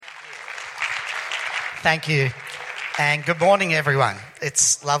Thank you. And good morning, everyone.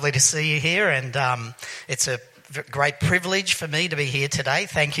 It's lovely to see you here, and it's a great privilege for me to be here today.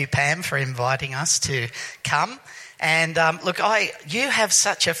 Thank you, Pam, for inviting us to come. And you have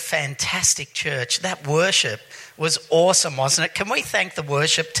such a fantastic church. That worship was awesome, wasn't it? Can we thank the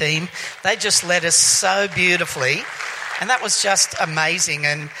worship team? They just led us so beautifully. And that was just amazing.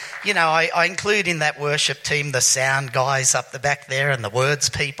 And, you know, I include in that worship team the sound guys up the back there and the words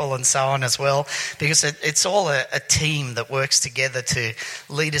people and so on as well, because it's all a team that works together to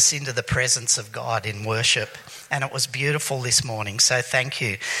lead us into the presence of God in worship. And it was beautiful this morning, so thank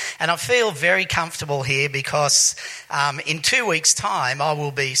you. And I feel very comfortable here because in 2 weeks' time I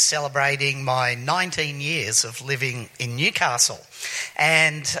will be celebrating my 19 years of living in Newcastle.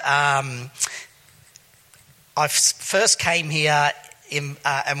 And I first came here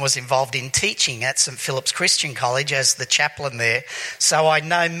and was involved in teaching at St Philip's Christian College as the chaplain there. So I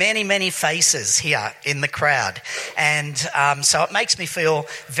know many, many faces here in the crowd. And so it makes me feel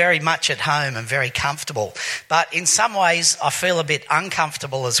very much at home and very comfortable. But in some ways, I feel a bit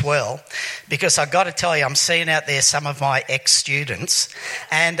uncomfortable as well, because I've got to tell you, I'm seeing out there some of my ex-students,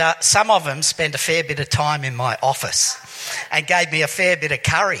 and some of them spent a fair bit of time in my office and gave me a fair bit of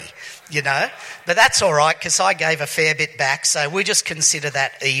curry, you know. But that's all right, because I gave a fair bit back, so we just consider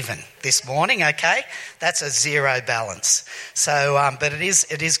that even this morning, okay? That's a zero balance. So, but it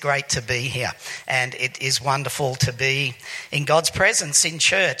is great to be here, and it is wonderful to be in God's presence in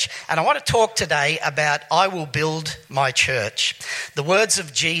church. And I want to talk today about I will build my church. The words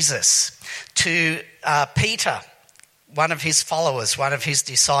of Jesus to Peter, one of his followers, one of his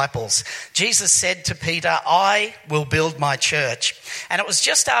disciples. Jesus said to Peter, I will build my church. And it was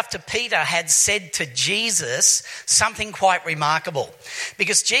just after Peter had said to Jesus something quite remarkable.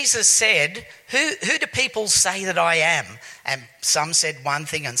 Because Jesus said, who do people say that I am? And some said one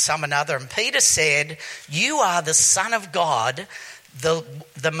thing and some another. And Peter said, you are the Son of God,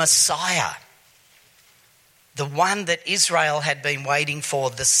 the Messiah. The one that Israel had been waiting for,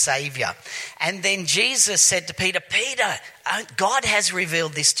 the Saviour. And then Jesus said to Peter, Peter, God has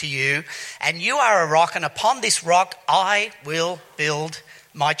revealed this to you, and you are a rock, and upon this rock I will build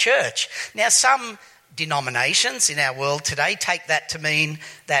my church. Now, some denominations in our world today take that to mean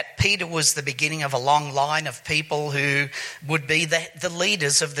that Peter was the beginning of a long line of people who would be the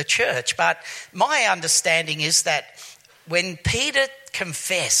leaders of the church. But my understanding is that when Peter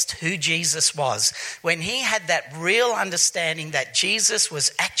confessed who Jesus was, when he had that real understanding that Jesus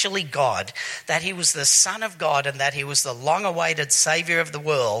was actually God, that he was the Son of God and that he was the long-awaited Saviour of the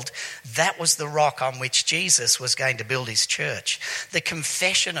world, that was the rock on which Jesus was going to build his church. The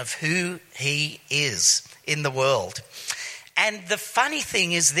confession of who he is in the world. And the funny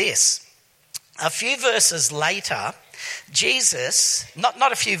thing is this, a few verses later, Jesus,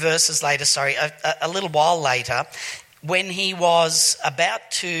 not a few verses later, sorry, a little while later, when he was about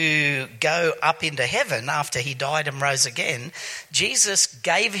to go up into heaven after he died and rose again, Jesus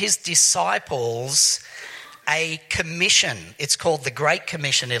gave his disciples a commission. It's called the Great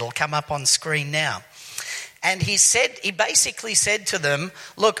Commission. It'll come up on screen now. And he basically said to them,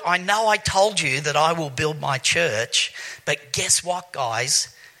 look, I know I told you that I will build my church, but guess what,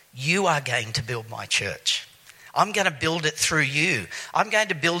 guys? You are going to build my church. I'm going to build it through you. I'm going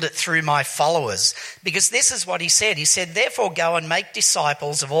to build it through my followers. Because this is what he said. He said, therefore go and make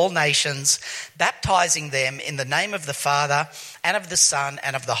disciples of all nations, baptizing them in the name of the Father and of the Son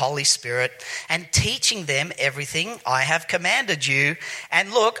and of the Holy Spirit, and teaching them everything I have commanded you.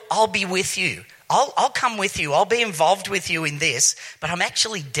 And look, I'll be with you. I'll come with you. I'll be involved with you in this, but I'm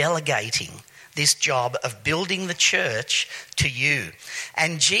actually delegating this job of building the church to you.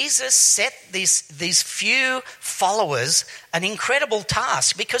 And Jesus set these few followers an incredible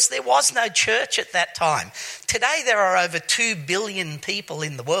task, because there was no church at that time. Today there are over 2 billion people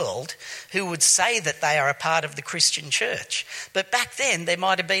in the world who would say that they are a part of the Christian church. But back then there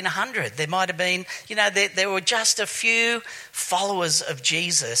might have been 100. There might have been, there were just a few followers of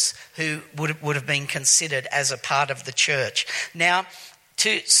Jesus who would have been considered as a part of the church. Now,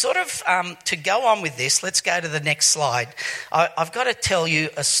 to go on with this, let's go to the next slide. I've got to tell you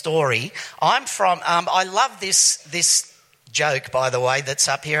a story. I love this joke, by the way, that's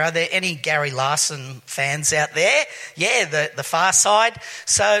up here. Are there any Gary Larson fans out there? Yeah, the Far Side.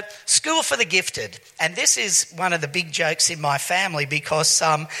 So, School for the Gifted. And this is one of the big jokes in my family, because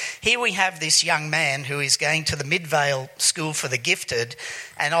here we have this young man who is going to the Midvale School for the Gifted,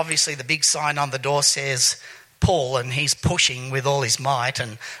 and obviously the big sign on the door says Paul, and he's pushing with all his might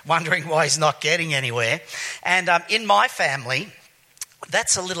and wondering why he's not getting anywhere. And in my family,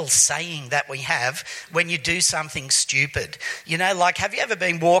 That's a little saying that we have when you do something stupid. You know, like, have you ever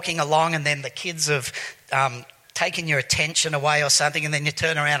been walking along and then the kids have taken your attention away or something, and then you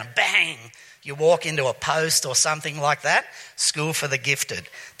turn around and bang, you walk into a post or something like that? School for the gifted.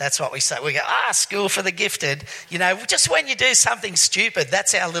 That's what we say. We go, school for the gifted. You know, just when you do something stupid,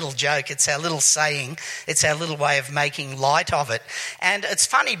 that's our little joke. It's our little saying. It's our little way of making light of it. And it's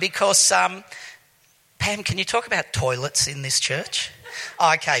funny because, Pam, can you talk about toilets in this church?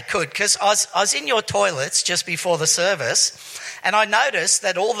 Okay, good. Because I was in your toilets just before the service, and I noticed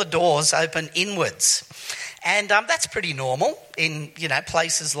that all the doors open inwards. And that's pretty normal in, you know,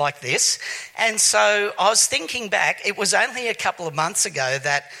 places like this. And so I was thinking back, it was only a couple of months ago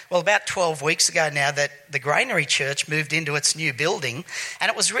that, well, about 12 weeks ago now, that the Granary Church moved into its new building. And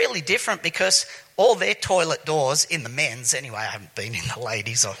it was really different because all their toilet doors, in the men's anyway, I haven't been in the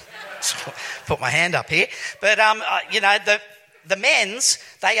ladies, I'll put my hand up here. But, you know, the men's,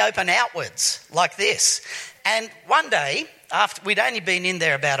 they open outwards like this. And one day, after we'd only been in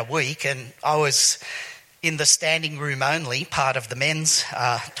there about a week, and I was in the standing room only part of the men's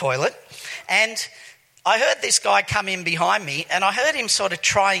toilet, and I heard this guy come in behind me, and I heard him sort of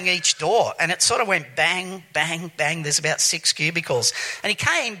trying each door, and it sort of went bang, bang, bang. There's about 6 cubicles. And he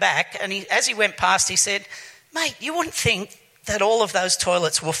came back, and as he went past, he said, "Mate, you wouldn't think that all of those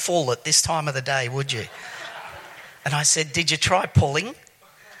toilets were full at this time of the day, would you?" And I said, "Did you try pulling?"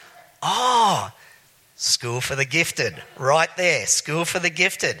 "Oh, school for the gifted," right there, school for the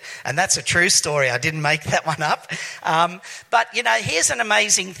gifted. And that's a true story. I didn't make that one up. But, you know, here's an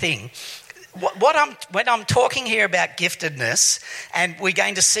amazing thing. When I'm talking here about giftedness, and we're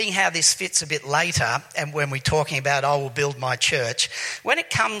going to see how this fits a bit later, and when we're talking about I will build my church, when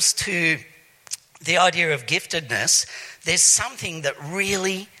it comes to the idea of giftedness, there's something that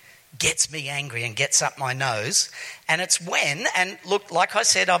really gets me angry and gets up my nose. And it's when, and look, like I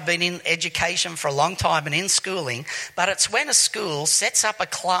said, I've been in education for a long time and in schooling, but it's when a school sets up a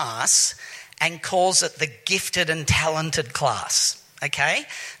class and calls it the gifted and talented class, okay?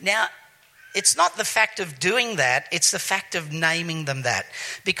 Now, it's not the fact of doing that, it's the fact of naming them that.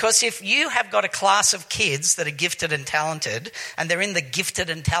 Because if you have got a class of kids that are gifted and talented, and they're in the gifted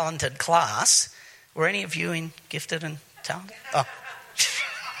and talented class, were any of you in gifted and talented? Oh.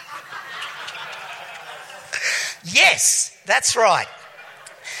 Yes, that's right.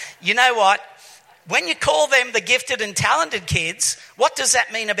 You know what? When you call them the gifted and talented kids, what does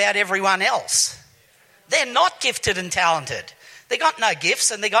that mean about everyone else? They're not gifted and talented. They got no gifts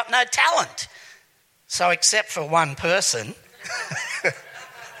and they got no talent. So except for one person.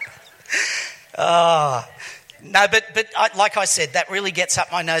 No, but like I said, that really gets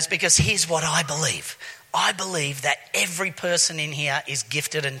up my nose, because here's what I believe. I believe that every person in here is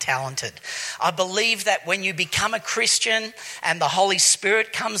gifted and talented. I believe that when you become a Christian and the Holy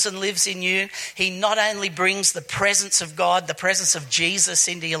Spirit comes and lives in you, he not only brings the presence of God, the presence of Jesus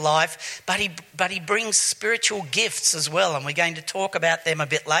into your life, but he brings spiritual gifts as well, and we're going to talk about them a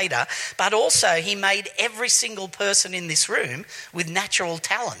bit later. But also, he made every single person in this room with natural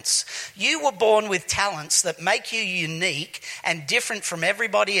talents. You were born with talents that make you unique and different from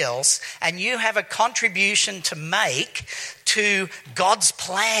everybody else, and you have a contribution to make to God's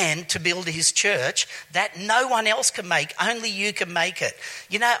plan to build his church that no one else can make. Only you can make it.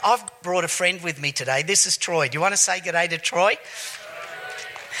 You know, I've brought a friend with me today. This is Troy. Do you want to say good day to Troy?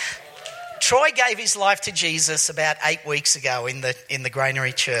 Troy gave his life to Jesus about 8 weeks ago in the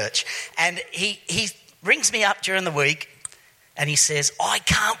Granary Church. And he rings me up during the week and he says, "I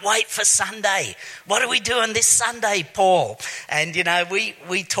can't wait for Sunday. What are we doing this Sunday, Paul?" And, you know,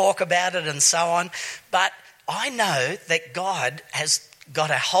 we talk about it and so on. But I know that God has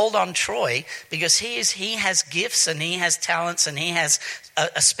got a hold on Troy, because he has gifts and he has talents, and he has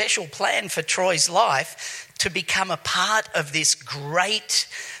a special plan for Troy's life to become a part of this great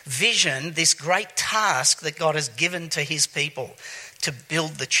vision, this great task that God has given to his people to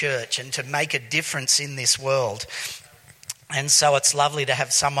build the church and to make a difference in this world. And so it's lovely to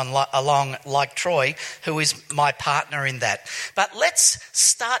have someone along like Troy, who is my partner in that. But let's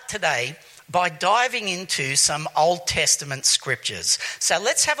start today by diving into some Old Testament scriptures. So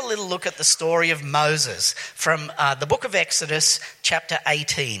let's have a little look at the story of Moses from the book of Exodus, chapter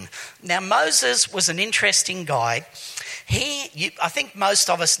 18. Now, Moses was an interesting guy. I think most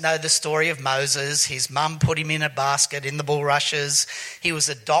of us know the story of Moses. His mum put him in a basket in the bulrushes. He was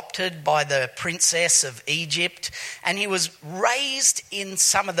adopted by the princess of Egypt, and he was raised in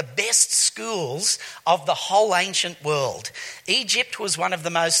some of the best schools of the whole ancient world. Egypt was one of the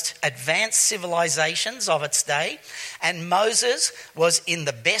most advanced civilizations of its day, and Moses was in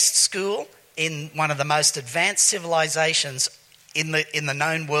the best school in one of the most advanced civilizations in the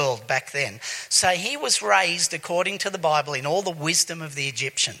known world back then. So he was raised according to the Bible in all the wisdom of the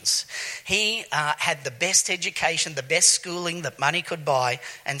Egyptians. He had the best education, the best schooling that money could buy,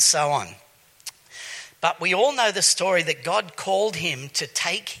 and so on. But we all know the story that God called him to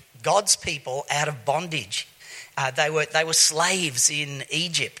take God's people out of bondage. They were slaves in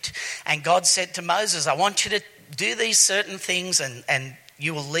Egypt. And God said to Moses, I want you to do these certain things and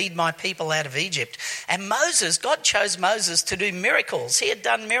you will lead my people out of Egypt. And God chose Moses to do miracles. He had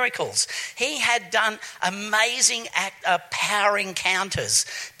done miracles. He had done amazing power encounters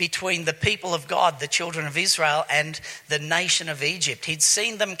between the people of God, the children of Israel, and the nation of Egypt. He'd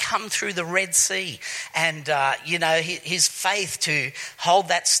seen them come through the Red Sea. And, his faith to hold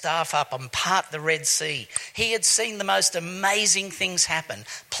that staff up and part the Red Sea. He had seen the most amazing things happen.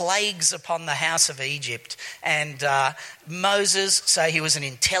 Plagues upon the house of Egypt. And Moses, so he was an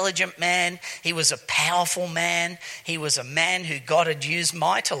intelligent man, he was a powerful man, he was a man who God had used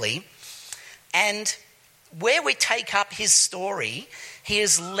mightily. And where we take up his story, he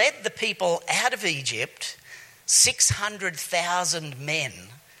has led the people out of Egypt, 600,000 men,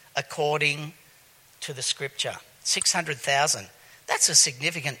 according to the scripture. 600,000. That's a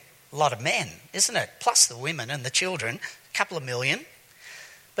significant lot of men, isn't it? Plus the women and the children, a couple of million.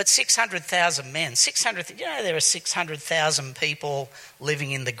 But 600,000 men, there are 600,000 people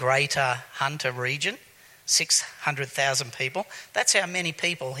living in the greater Hunter region, 600,000 people. That's how many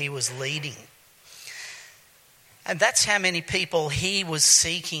people he was leading. And that's how many people he was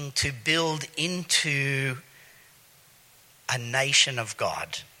seeking to build into a nation of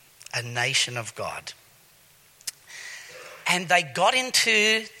God, a nation of God. And they got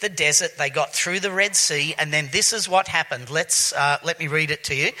into the desert, they got through the Red Sea, and then this is what happened. Let me read it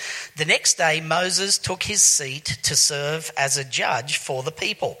to you. The next day, Moses took his seat to serve as a judge for the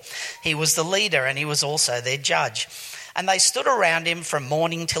people. He was the leader and he was also their judge. And they stood around him from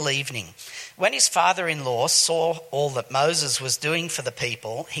morning till evening. When his father-in-law saw all that Moses was doing for the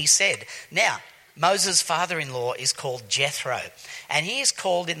people, he said, now, Moses' father-in-law is called Jethro, and he is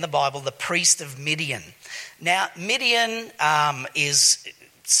called in the Bible the priest of Midian. Now, Midian is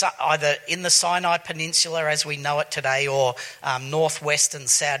either in the Sinai Peninsula as we know it today or northwestern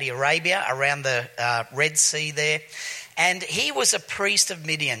Saudi Arabia around the Red Sea there. And he was a priest of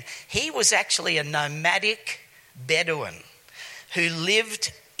Midian. He was actually a nomadic Bedouin who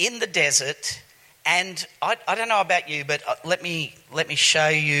lived in the desert. And I don't know about you, but let me show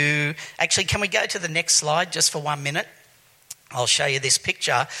you. Actually, can we go to the next slide just for 1 minute? I'll show you this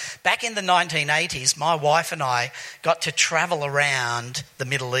picture. Back in the 1980s, my wife and I got to travel around the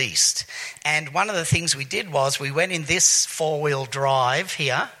Middle East. And one of the things we did was we went in this four-wheel drive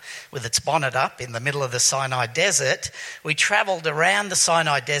here with its bonnet up in the middle of the Sinai Desert. We travelled around the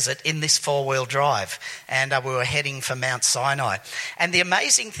Sinai Desert in this four-wheel drive, and we were heading for Mount Sinai. And the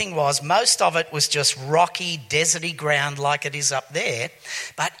amazing thing was most of it was just rocky, deserty ground like it is up there.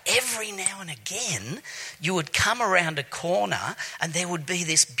 But every now and again, you would come around a corner and there would be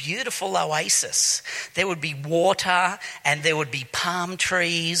this beautiful oasis. There would be water and there would be palm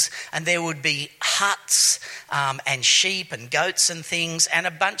trees and there would be huts and sheep and goats and things and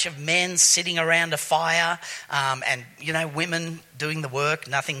a bunch of men sitting around a fire and, women doing the work.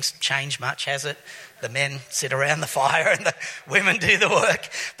 Nothing's changed much, has it? The men sit around the fire and the women do the work.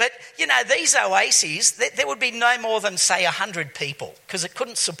 But, these oases, there would be no more than, say, 100 people because it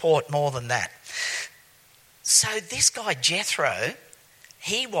couldn't support more than that. So this guy, Jethro,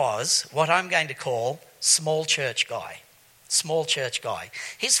 he was what I'm going to call small church guy. Small church guy.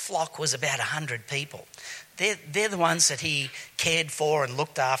 His flock was about 100 people. They're the ones that he cared for and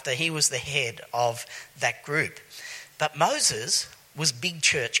looked after. He was the head of that group. But Moses was big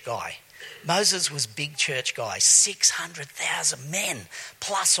church guy. Moses was big church guy, 600,000 men,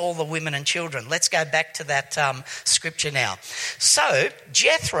 plus all the women and children. Let's go back to that scripture now. So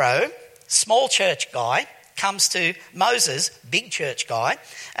Jethro, small church guy, comes to Moses, big church guy,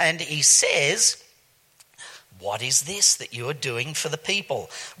 and he says, what is this that you are doing for the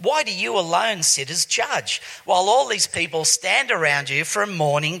people? Why do you alone sit as judge while all these people stand around you from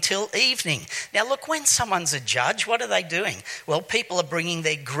morning till evening? Now look, when someone's a judge, what are they doing? Well, people are bringing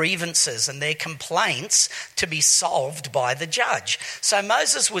their grievances and their complaints to be solved by the judge. So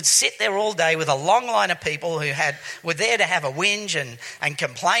Moses would sit there all day with a long line of people who were there to have a whinge and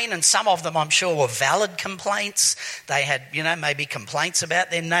complain, and some of them I'm sure were valid complaints. They had, maybe complaints about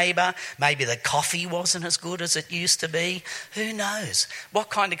their neighbour, maybe the coffee wasn't as good as it used to be. Who knows? What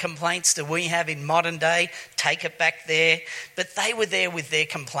kind of complaints do we have in modern day? Take it back there. But they were there with their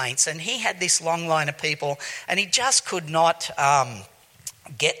complaints, and he had this long line of people, and he just could not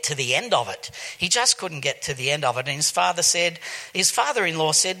get to the end of it. He just couldn't get to the end of it. And his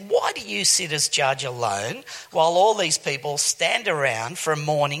father-in-law said, "Why do you sit as judge alone while all these people stand around from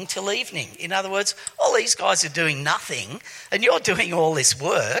morning till evening?" In other words, all these guys are doing nothing and you're doing all this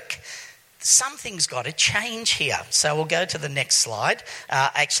work. Something's got to change here. So we'll go to the next slide.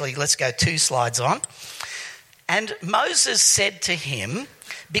 Actually, let's go 2 slides on. And Moses said to him,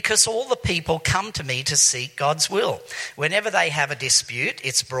 "Because all the people come to me to seek God's will. Whenever they have a dispute,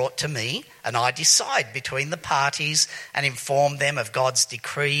 it's brought to me, and I decide between the parties and inform them of God's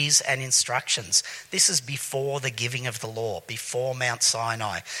decrees and instructions." This is before the giving of the law, before Mount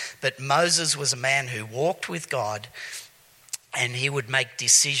Sinai. But Moses was a man who walked with God, and he would make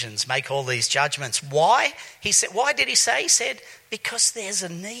decisions, make all these judgments. Why? Why did he say? He said, because there's a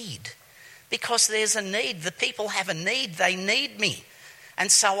need. Because there's a need. The people have a need. They need me. And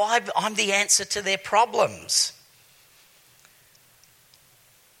so I'm the answer to their problems.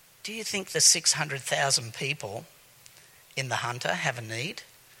 Do you think the 600,000 people in the Hunter have a need?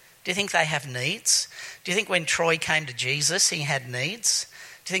 Do you think they have needs? Do you think when Troy came to Jesus, he had needs?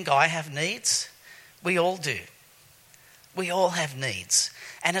 Do you think I have needs? We all do. We all have needs.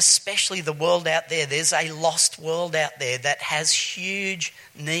 And especially the world out there. There's a lost world out there that has huge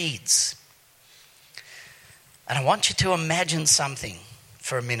needs. And I want you to imagine something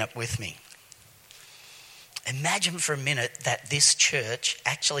for a minute with me. Imagine for a minute that this church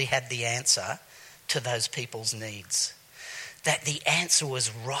actually had the answer to those people's needs. That the answer was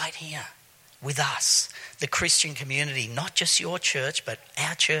right here with us, the Christian community, not just your church, but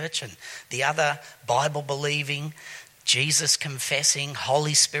our church and the other Bible-believing, Jesus-confessing,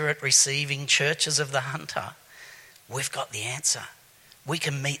 Holy Spirit receiving churches of the Hunter. We've got the answer. We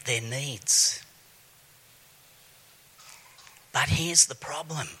can meet their needs. But here's the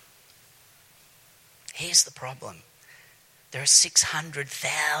problem. Here's the problem. There are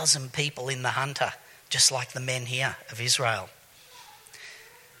 600,000 people in the Hunter, just like the men here of Israel.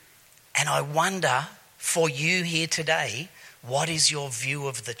 And I wonder, for you here today, what is your view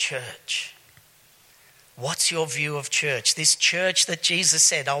of the church? What's your view of church? This church that Jesus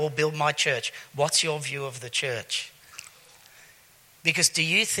said, "I will build my church." What's your view of the church? Because do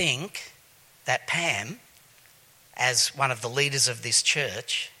you think that Pam, as one of the leaders of this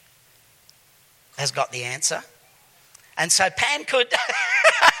church, has got the answer? And so Pam could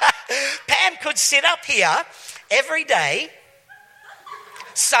sit up here every day,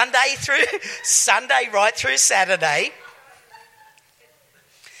 Sunday right through Saturday.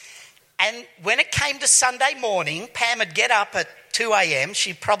 And when it came to Sunday morning, Pam would get up at 2 a.m.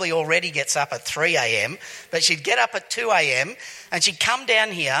 She probably already gets up at 3 a.m. But she'd get up at 2 a.m. and she'd come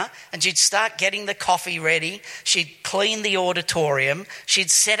down here and she'd start getting the coffee ready. She'd clean the auditorium. She'd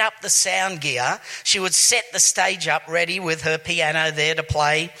set up the sound gear. She would set the stage up ready with her piano there to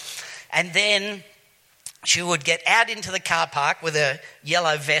play. And then she would get out into the car park with a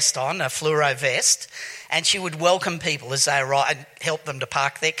yellow vest on, a fluoro vest, and she would welcome people as they arrived and help them to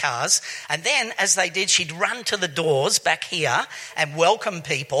park their cars. And then, as they did, she'd run to the doors back here and welcome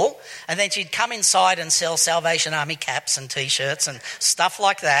people. And then she'd come inside and sell Salvation Army caps and T-shirts and stuff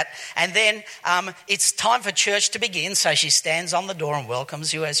like that. And then it's time for church to begin. So she stands on the door and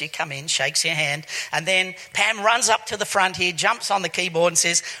welcomes you as you come in, shakes your hand. And then Pam runs up to the front here, jumps on the keyboard and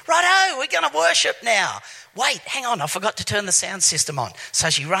says, "Righto, we're going to worship now. Wait, hang on, I forgot to turn the sound system on." So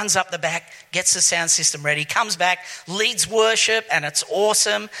she runs up the back, gets the sound system ready, comes back, leads worship, and it's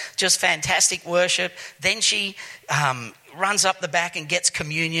awesome, just fantastic worship. Then she runs up the back and gets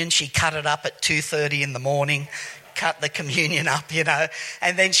communion. She cut it up at 2:30 in the morning, cut the communion up,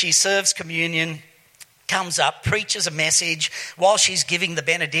 and then she serves communion, comes up, preaches a message. While she's giving the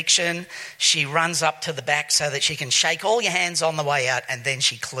benediction, she runs up to the back so that she can shake all your hands on the way out, and then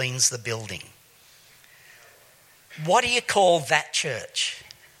she cleans the building. What do you call that church?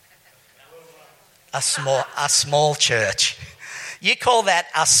 A small church. You call that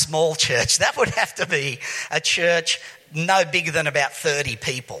a small church. That would have to be a church no bigger than about 30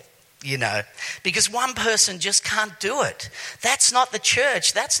 people, because one person just can't do it. That's not the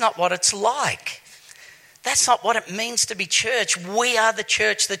church. That's not what it's like. That's not what it means to be church. We are the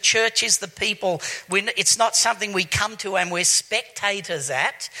church. The church is the people. It's not something we come to and we're spectators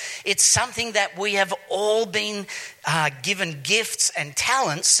at. It's something that we have all been given gifts and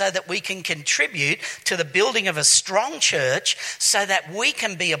talents so that we can contribute to the building of a strong church so that we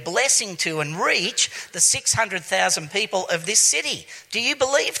can be a blessing to and reach the 600,000 people of this city. Do you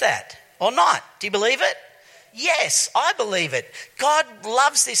believe that or not? Do you believe it? Yes, I believe it. God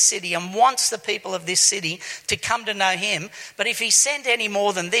loves this city and wants the people of this city to come to know him. But if he sent any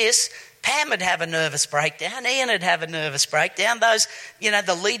more than this, Pam would have a nervous breakdown. Ian would have a nervous breakdown. Those,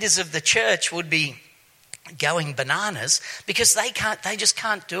 the leaders of the church would be going bananas because they just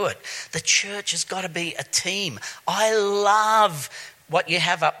can't do it. The church has got to be a team. I love what you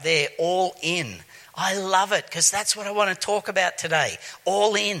have up there, all in. I love it because that's what I want to talk about today.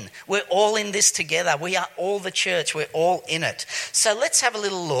 All in. We're all in this together. We are all the church. We're all in it. So let's have a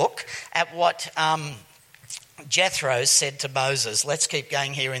little look at what Jethro said to Moses. Let's keep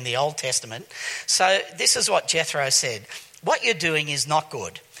going here in the Old Testament. So this is what Jethro said. What you're doing is not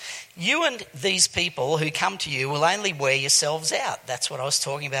good. You and these people who come to you will only wear yourselves out. That's what I was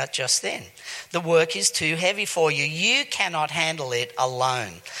talking about just then. The work is too heavy for you. You cannot handle it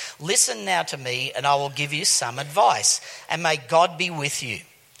alone. Listen now to me and I will give you some advice. And may God be with you.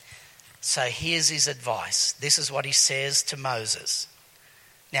 So here's his advice. This is what he says to Moses.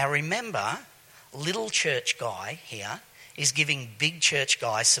 Now remember, little church guy here is giving big church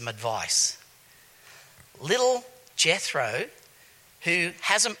guy some advice. Little Jethro, who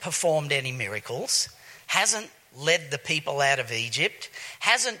hasn't performed any miracles, hasn't led the people out of Egypt,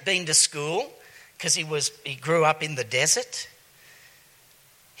 hasn't been to school because he grew up in the desert.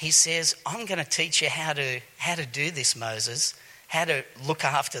 He says, I'm going to teach you how to do this, Moses, how to look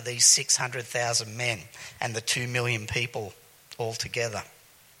after these 600,000 men and the 2 million people altogether.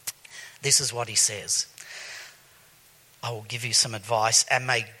 This is what he says. I will give you some advice and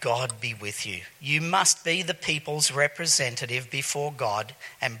may God be with you. You must be the people's representative before God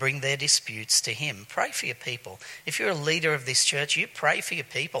and bring their disputes to him. Pray for your people. If you're a leader of this church, you pray for your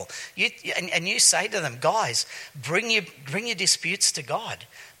people. And you say to them, guys, bring your disputes to God.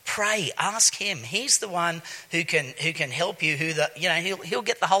 Pray, ask him. He's the one who can help you. He'll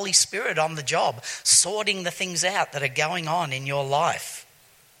get the Holy Spirit on the job, sorting the things out that are going on in your life.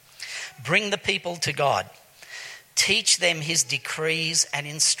 Bring the people to God. Teach them his decrees and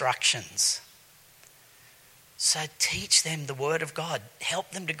instructions. So teach them the word of God.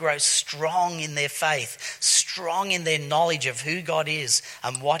 Help them to grow strong in their faith, strong in their knowledge of who God is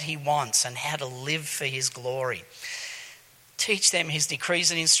and what he wants and how to live for his glory. Teach them his decrees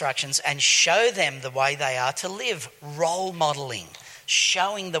and instructions and show them the way they are to live. Role modeling,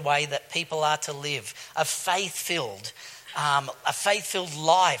 showing the way that people are to live. A faith-filled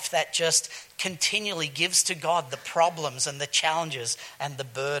life that just continually gives to God the problems and the challenges and the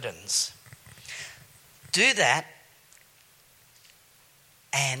burdens. Do that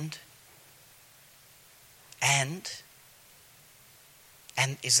and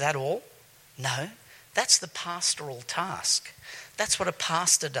is that all? No, that's the pastoral task. That's what a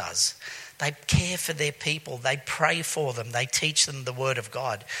pastor does. They care for their people. They pray for them. They teach them the word of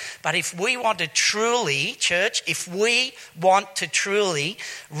God. But if we want to truly, church, if we want to truly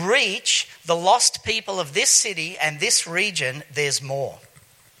reach the lost people of this city and this region, there's more.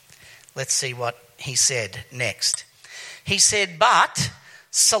 Let's see what he said next. He said, but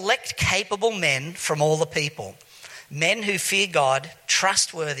select capable men from all the people, men who fear God,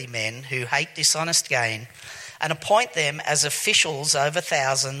 trustworthy men who hate dishonest gain, and appoint them as officials over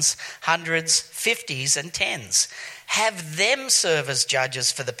thousands, hundreds, fifties, and tens. Have them serve as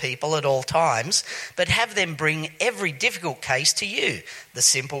judges for the people at all times, but have them bring every difficult case to you. The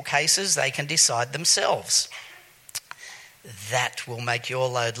simple cases they can decide themselves. That will make your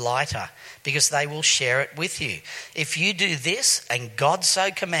load lighter because they will share it with you. If you do this, and God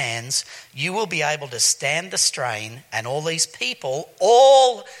so commands, you will be able to stand the strain, and all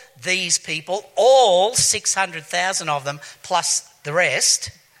 600,000 of them, plus the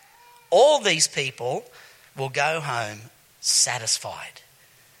rest, all these people will go home satisfied.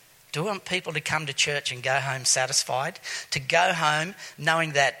 Do we want people to come to church and go home satisfied? To go home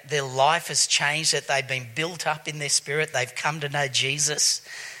knowing that their life has changed, that they've been built up in their spirit, they've come to know Jesus.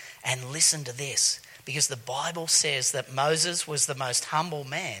 And listen to this, because the Bible says that Moses was the most humble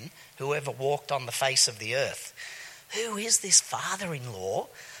man who ever walked on the face of the earth. Who is this father-in-law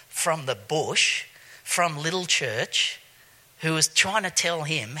from the bush, from Little Church, who was trying to tell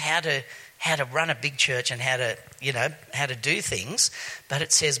him how to run a big church and how to do things? But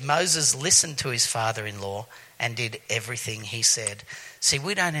it says Moses listened to his father-in-law and did everything he said. See,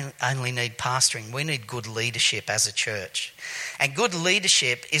 we don't only need pastoring, we need good leadership as a church. And good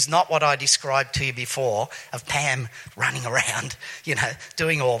leadership is not what I described to you before of Pam running around,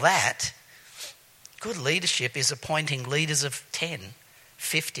 doing all that. Good leadership is appointing leaders of 10,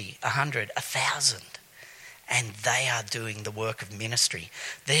 50, 100, 1,000 and they are doing the work of ministry.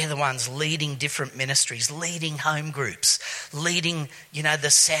 They're the ones leading different ministries, leading home groups, leading, the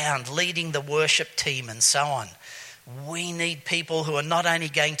sound, leading the worship team and so on. We need people who are not only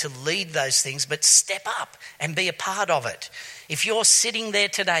going to lead those things, but step up and be a part of it. If you're sitting there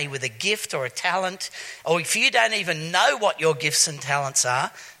today with a gift or a talent, or if you don't even know what your gifts and talents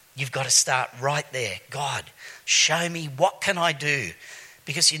are, you've got to start right there. God, show me, what can I do?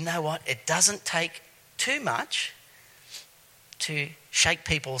 Because you know what? It doesn't take too much to shake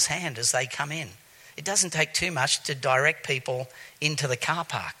people's hand as they come in. It doesn't take too much to direct people into the car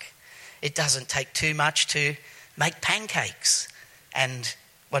park. It doesn't take too much to make pancakes and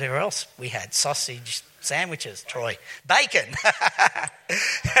whatever else we had, sausage sandwiches, Troy, bacon.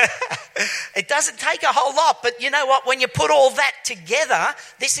 It doesn't take a whole lot, but you know what? When you put all that together,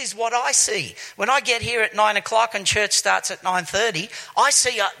 this is what I see. When I get here at 9 o'clock and church starts at 9:30, I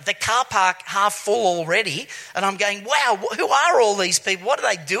see the car park half full already, and I'm going, wow, who are all these people? What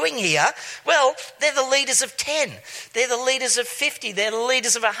are they doing here? Well, they're the leaders of 10. They're the leaders of 50. They're the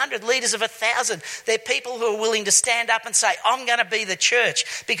leaders of 100, leaders of 1,000. They're people who are willing to stand up and say, I'm going to be the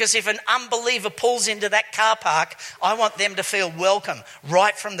church, because if an unbeliever pulls into that car park, I want them to feel welcome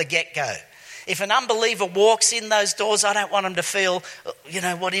right from the get-go. If an unbeliever walks in those doors, I don't want them to feel,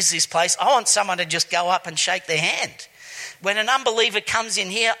 what is this place? I want someone to just go up and shake their hand. When an unbeliever comes in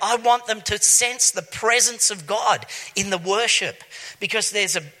here, I want them to sense the presence of God in the worship, because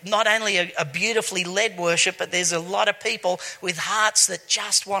there's not only a beautifully led worship, but there's a lot of people with hearts that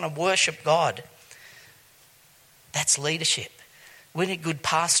just want to worship God. That's leadership. We need good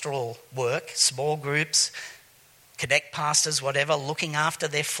pastoral work, small groups, connect pastors, whatever, looking after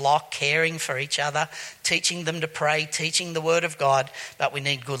their flock, caring for each other, teaching them to pray, teaching the word of God. But we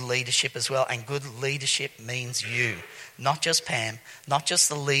need good leadership as well. And good leadership means you, not just Pam, not just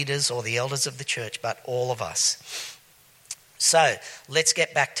the leaders or the elders of the church, but all of us. So let's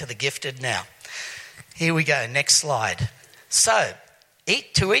get back to the gifted now. Here we go, next slide. So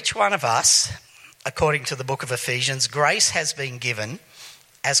to each one of us, according to the book of Ephesians, grace has been given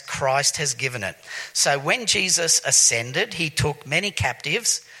as Christ has given it. So when Jesus ascended, he took many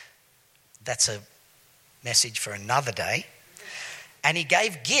captives. That's a message for another day. And he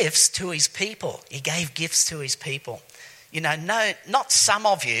gave gifts to his people. He gave gifts to his people. No, not some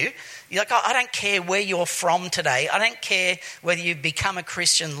of you. You're like, I don't care where you're from today. I don't care whether you become a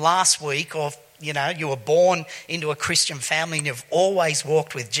Christian last week or you were born into a Christian family and you've always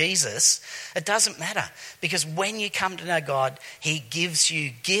walked with Jesus. It doesn't matter, because when you come to know God, he gives you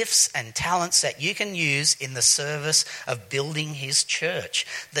gifts and talents that you can use in the service of building his church,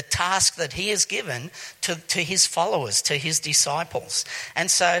 the task that he has given to his followers, to his disciples. And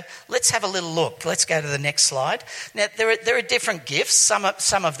so let's have a little look. Let's go to the next slide. Now, there are different gifts. Some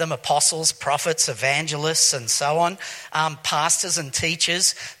of them apostles, prophets, evangelists, and so on, pastors and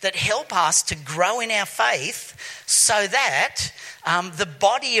teachers that help us to grow in our faith so that the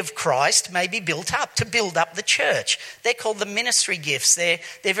body of Christ may be built up, to build up the church. They're called the ministry gifts. They're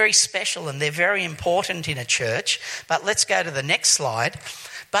very special and they're very important in a church. But let's go to the next slide.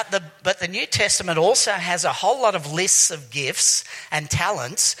 But the New Testament also has a whole lot of lists of gifts and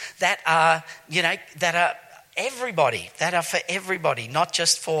talents that are everybody, that are for everybody, not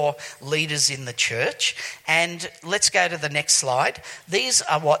just for leaders in the church. And let's go to the next slide. These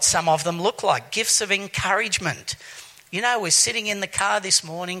are what some of them look like. Gifts of encouragement. We're sitting in the car this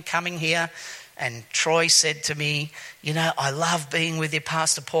morning coming here, and Troy said to me, I love being with you,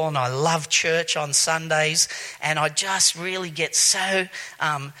 Pastor Paul, and I love church on Sundays, and I just really get so,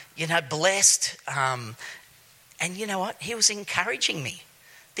 blessed. And you know what? He was encouraging me.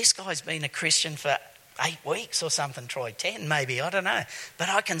 This guy's been a Christian for 8 weeks or something, Troy, 10 maybe, I don't know. But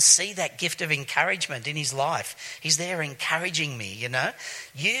I can see that gift of encouragement in his life. He's there encouraging me,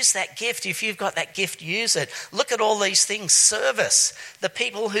 Use that gift. If you've got that gift, use it. Look at all these things. Service. The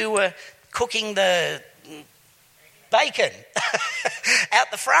people who were cooking the bacon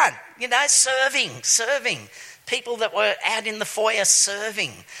out the front, serving. People that were out in the foyer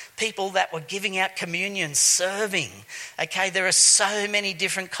serving. People that were giving out communion serving. Okay, there are so many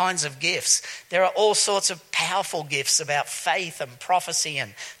different kinds of gifts. There are all sorts of powerful gifts about faith and prophecy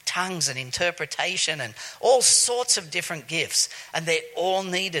and tongues and interpretation and all sorts of different gifts. And they're all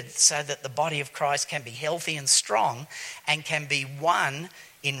needed so that the body of Christ can be healthy and strong and can be one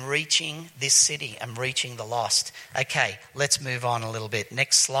in reaching this city and reaching the lost. Okay, let's move on a little bit.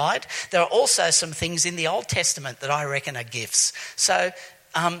 Next slide. There are also some things in the Old Testament that I reckon are gifts. So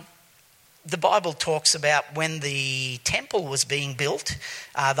the Bible talks about when the temple was being built,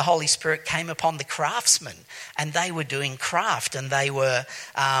 the Holy Spirit came upon the craftsmen, and they were doing craft, and they were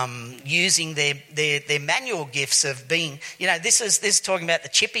using their manual gifts of being, this is talking about the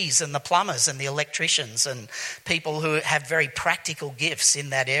chippies and the plumbers and the electricians and people who have very practical gifts in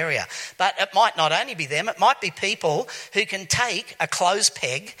that area. But it might not only be them, it might be people who can take a clothes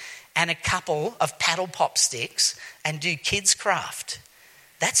peg and a couple of paddle pop sticks and do kids' craft.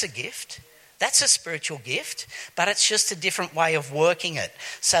 That's a gift. That's a spiritual gift, but it's just a different way of working it.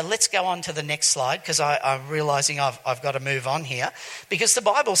 So let's go on to the next slide, because I'm realising I've got to move on here. Because the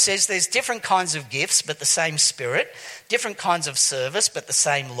Bible says there's different kinds of gifts, but the same Spirit, different kinds of service, but the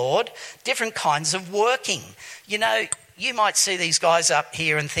same Lord, different kinds of working. You might see these guys up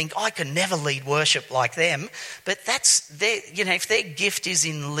here and think, I could never lead worship like them. But if their gift is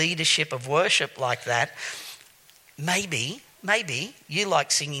in leadership of worship like that, maybe you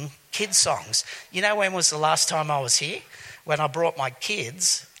like singing kids' songs. When was the last time I was here? When I brought my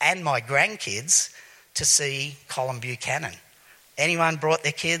kids and my grandkids to see Colin Buchanan. Anyone brought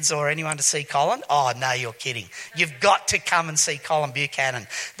their kids or anyone to see Colin? Oh, no, you're kidding. You've got to come and see Colin Buchanan,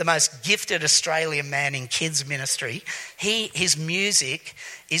 the most gifted Australian man in kids ministry. His music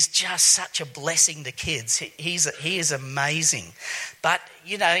is just such a blessing to kids. He is amazing. But,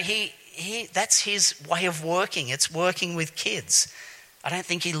 that's his way of working. It's working with kids. I don't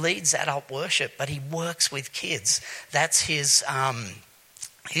think he leads adult worship, but he works with kids. That's his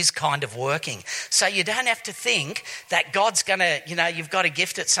kind of working. So you don't have to think that God's going to, you've got a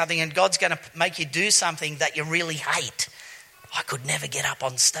gift at something and God's going to make you do something that you really hate. I could never get up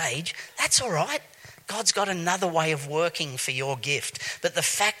on stage. That's all right. God's got another way of working for your gift. But the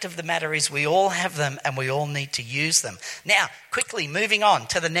fact of the matter is we all have them and we all need to use them. Now, quickly moving on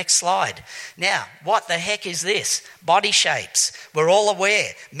to the next slide. Now, what the heck is this? Body shapes. We're all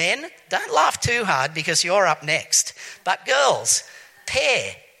aware. Men, don't laugh too hard because you're up next. But girls,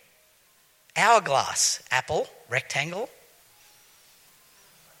 pear, hourglass, apple, rectangle,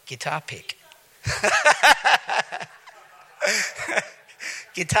 guitar pick.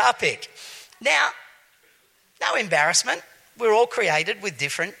 Guitar pick. Now, no embarrassment. We're all created with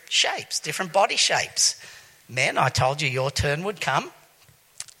different shapes, different body shapes. Men, I told you your turn would come.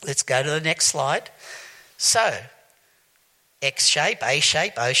 Let's go to the next slide. So, X shape, A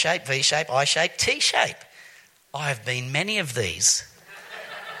shape, O shape, V shape, I shape, T shape. I have been many of these.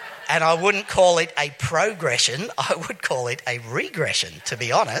 And I wouldn't call it a progression, I would call it a regression, to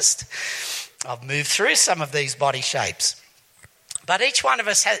be honest. I've moved through some of these body shapes. But each one of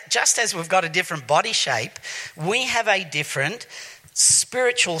us, just as we've got a different body shape, we have a different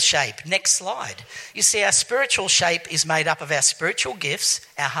spiritual shape. Next slide. You see, our spiritual shape is made up of our spiritual gifts,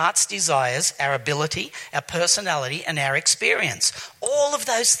 our heart's desires, our ability, our personality, and our experience. All of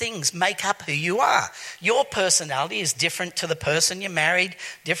those things make up who you are. Your personality is different to the person you're married,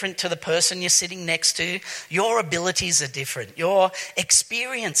 different to the person you're sitting next to. Your abilities are different. Your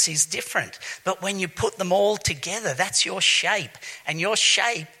experience is different. But when you put them all together, that's your shape. And your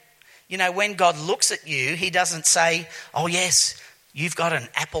shape, when God looks at you, he doesn't say, oh yes, you've got an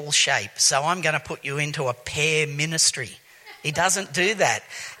apple shape, so I'm going to put you into a pear ministry. He doesn't do that.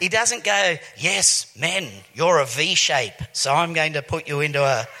 He doesn't go, yes, men, you're a V shape, so I'm going to put you into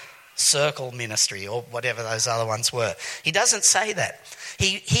a circle ministry or whatever those other ones were. He doesn't say that.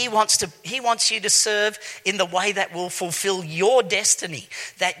 He wants you to serve in the way that will fulfill your destiny,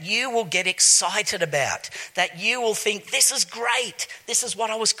 that you will get excited about, that you will think, this is great, this is what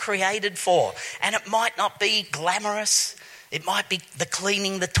I was created for. And it might not be glamorous. It might be the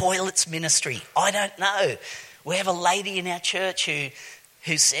cleaning the toilets ministry. I don't know. We have a lady in our church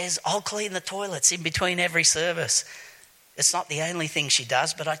who says, I'll clean the toilets in between every service. It's not the only thing she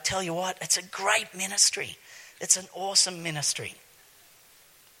does, but I tell you what, it's a great ministry. It's an awesome ministry.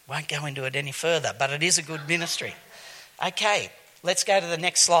 Won't go into it any further, but it is a good ministry. Okay, let's go to the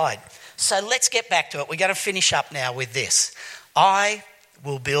next slide. So let's get back to it. We're going to finish up now with this. I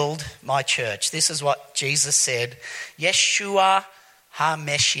will build my church. This is what Jesus said. Yeshua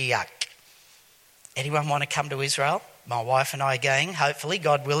HaMashiach. Anyone want to come to Israel? My wife and I are going, hopefully,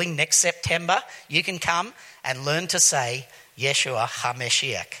 God willing, next September. You can come and learn to say Yeshua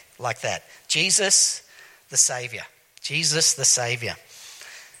HaMashiach like that. Jesus the Saviour. Jesus the Saviour.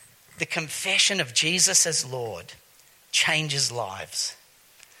 The confession of Jesus as Lord changes lives.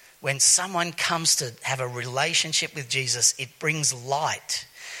 When someone comes to have a relationship with Jesus, it brings light.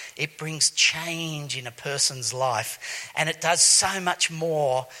 It brings change in a person's life. And it does so much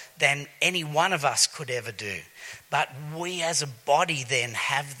more than any one of us could ever do. But we as a body then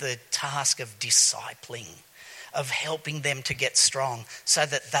have the task of discipling, of helping them to get strong so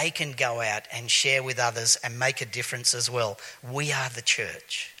that they can go out and share with others and make a difference as well. We are the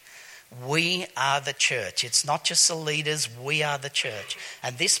church. We are the church. It's not just the leaders, we are the church.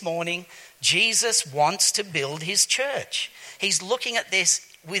 And this morning, Jesus wants to build his church. He's looking at this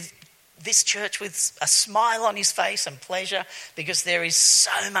church with a smile on his face and pleasure, because there is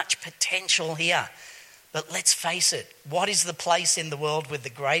so much potential here. But let's face it, what is the place in the world with the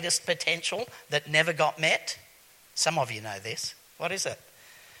greatest potential that never got met? Some of you know this. What is it?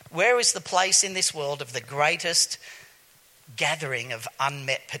 Where is the place in this world of the greatest gathering of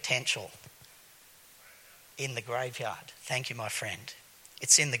unmet potential? In the graveyard. Thank you, my friend.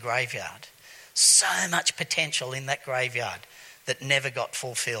 It's in the graveyard. So much potential in that graveyard that never got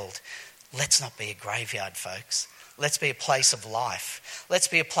fulfilled. Let's not be a graveyard, folks. Let's be a place of life. Let's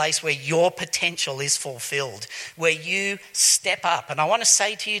be a place where your potential is fulfilled, where you step up. And I want to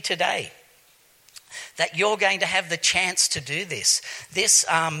say to you today that you're going to have the chance to do this. This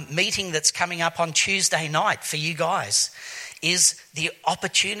meeting that's coming up on Tuesday night for you guys is the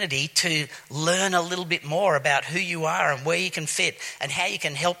opportunity to learn a little bit more about who you are and where you can fit and how you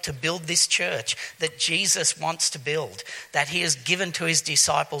can help to build this church that Jesus wants to build, that he has given to his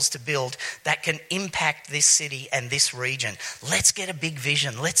disciples to build, that can impact this city and this region. Let's get a big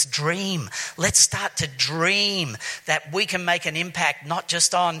vision. Let's dream. Let's start to dream that we can make an impact not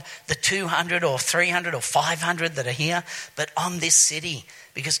just on the 200 or 300 or 500 that are here, but on this city.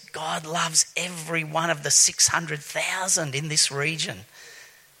 Because God loves every one of the 600,000 in this region.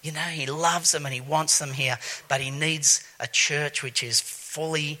 You know, he loves them and he wants them here. But he needs a church which is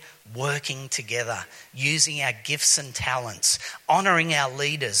fully working together, using our gifts and talents, honouring our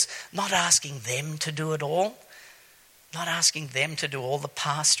leaders, not asking them to do it all, not asking them to do all the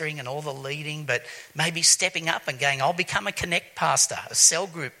pastoring and all the leading, but maybe stepping up and going, I'll become a connect pastor, a cell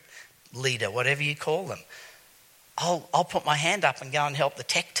group leader, whatever you call them. I'll put my hand up and go and help the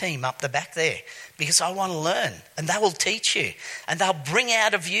tech team up the back there because I want to learn, and they will teach you and they'll bring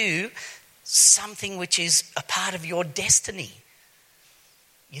out of you something which is a part of your destiny.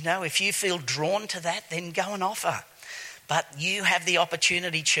 You know, if you feel drawn to that, then go and offer. But you have the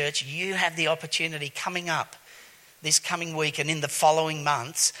opportunity, church, you have the opportunity coming up this coming week and in the following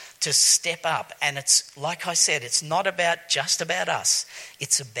months to step up. And it's, like I said, it's not just about us.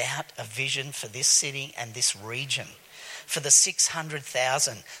 It's about a vision for this city and this region. For the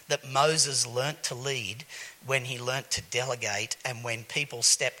 600,000 that Moses learnt to lead when he learnt to delegate, and when people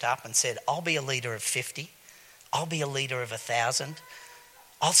stepped up and said, I'll be a leader of 50, I'll be a leader of 1,000,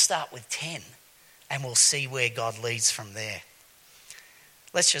 I'll start with 10, and we'll see where God leads from there.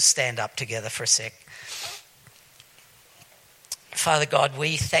 Let's just stand up together for a sec. Father God,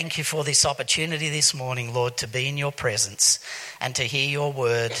 we thank you for this opportunity this morning, Lord, to be in your presence and to hear your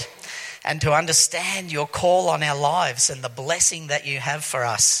word and to understand your call on our lives and the blessing that you have for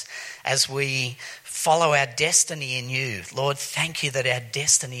us as we follow our destiny in you. Lord, thank you that our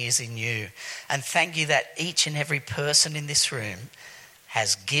destiny is in you, and thank you that each and every person in this room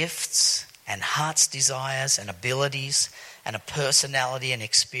has gifts and heart's desires and abilities and a personality and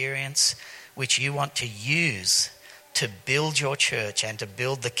experience which you want to use to build your church and to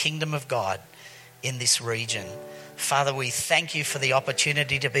build the kingdom of God in this region. Father, we thank you for the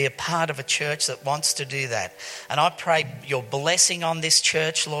opportunity to be a part of a church that wants to do that. And I pray your blessing on this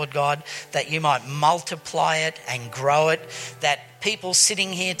church, Lord God, that you might multiply it and grow it, that people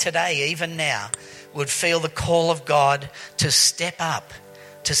sitting here today, even now, would feel the call of God to step up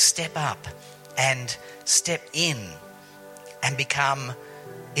and step in and become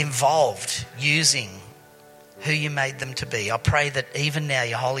involved using who you made them to be. I pray that even now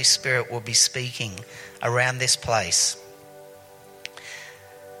your Holy Spirit will be speaking around this place.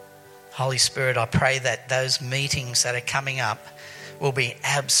 Holy Spirit, I pray that those meetings that are coming up will be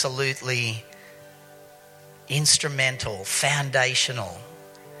absolutely instrumental, foundational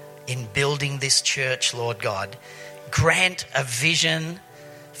in building this church, Lord God. Grant a vision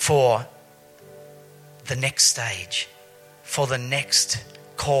for the next stage, for the next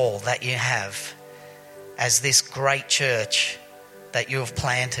call that you have as this great church that you have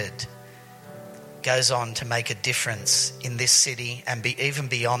planted goes on to make a difference in this city and even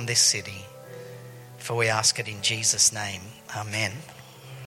beyond this city. For we ask it in Jesus' name. Amen.